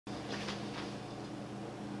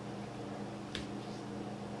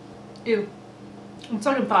Ew. On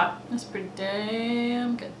second thought, that's pretty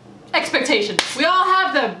damn good. Expectations. We all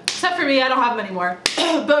have them. Except for me, I don't have them anymore.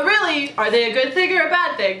 But really, are they a good thing or a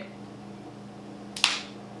bad thing?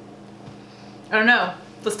 I don't know.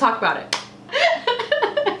 Let's talk about it.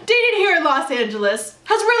 Dating here in Los Angeles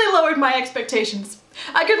has really lowered my expectations.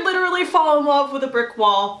 I could literally fall in love with a brick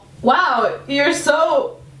wall. Wow, you're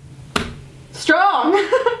so strong.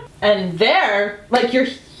 And there, like you're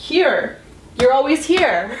here. You're always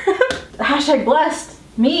here. Hashtag blessed.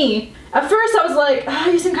 Me. At first I was like,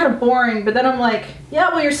 oh, you seem kind of boring, but then I'm like, yeah,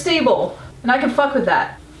 well, you're stable. And I can fuck with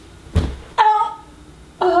that. Ow!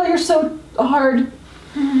 Oh, you're so hard.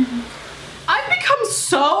 I've become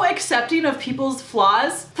so accepting of people's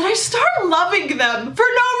flaws that I start loving them for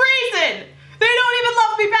no reason. They don't even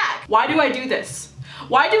love me back. Why do I do this?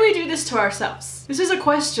 Why do we do this to ourselves? This is a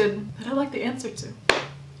question that I like the answer to.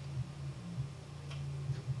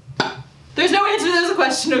 There's no answer to this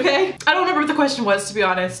question, okay? I don't remember what the question was, to be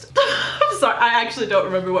honest. I'm sorry, I actually don't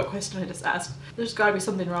remember what question I just asked. There's gotta be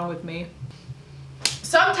something wrong with me.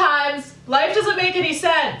 Sometimes life doesn't make any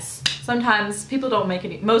sense. Sometimes people don't make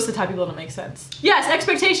any, most of the time people don't make sense. Yes,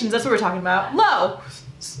 expectations, that's what we're talking about. Low.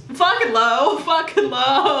 Fucking low, fucking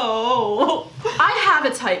low. I have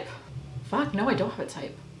a type. Fuck, no, I don't have a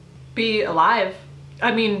type. Be alive.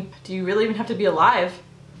 I mean, do you really even have to be alive?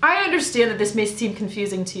 I understand that this may seem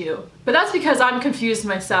confusing to you, but that's because I'm confused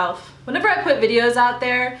myself. Whenever I put videos out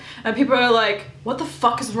there and people are like, what the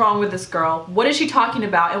fuck is wrong with this girl? What is she talking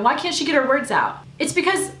about? And why can't she get her words out? It's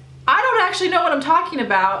because I don't actually know what I'm talking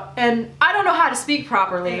about and I don't know how to speak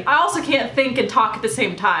properly. I also can't think and talk at the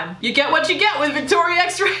same time. You get what you get with Victoria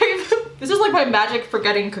X Rave. This is like my magic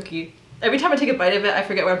forgetting cookie. Every time I take a bite of it, I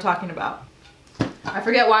forget what I'm talking about. I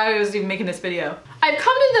forget why I was even making this video. I've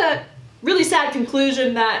come to the really sad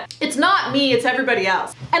conclusion that it's not me, it's everybody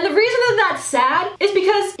else. And the reason that that's sad is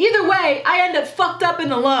because either way, I end up fucked up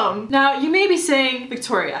and alone. Now, you may be saying,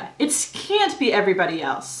 Victoria, it can't be everybody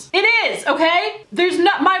else. It is, okay?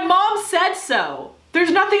 My mom said so.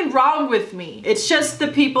 There's nothing wrong with me. It's just the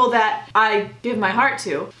people that I give my heart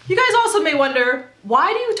to. You guys also may wonder,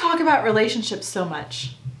 why do you talk about relationships so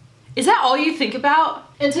much? Is that all you think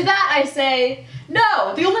about? And to that I say,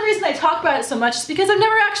 no, the only reason I talk about it so much is because I've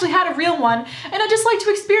never actually had a real one and I just like to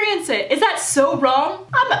experience it. Is that so wrong?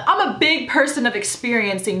 I'm a big person of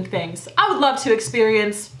experiencing things. I would love to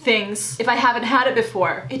experience things if I haven't had it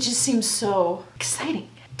before. It just seems so exciting.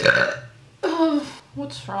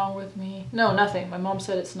 What's wrong with me? No, nothing. My mom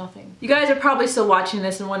said it's nothing. You guys are probably still watching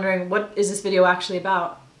this and wondering, what is this video actually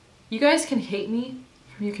about? You guys can hate me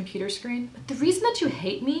from your computer screen, but the reason that you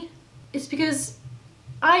hate me is because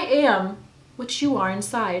I am what you are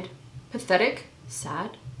inside. Pathetic,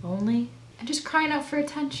 sad, lonely, and just crying out for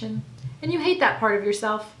attention. And you hate that part of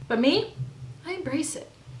yourself. But me, I embrace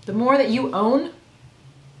it. The more that you own,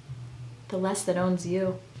 the less that owns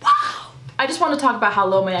you. Wow! I just want to talk about how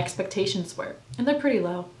low my expectations were. And they're pretty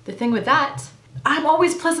low. The thing with that, I'm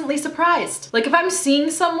always pleasantly surprised. Like if I'm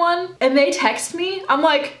seeing someone and they text me, I'm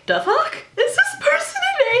like, the fuck? Is this person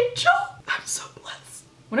an angel? I'm so blessed.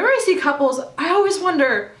 Whenever I see couples, I always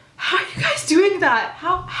wonder, how are you guys doing that?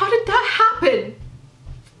 How did that happen?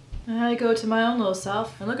 And I go to my own little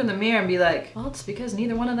self and look in the mirror and be like, well, it's because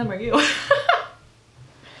neither one of them are you. I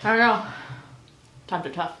don't know. Times are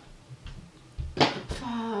tough.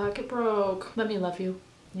 Fuck, it broke. Let me love you.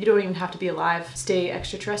 You don't even have to be alive. Stay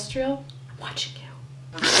extraterrestrial. I'm watching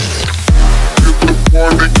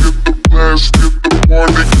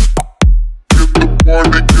you.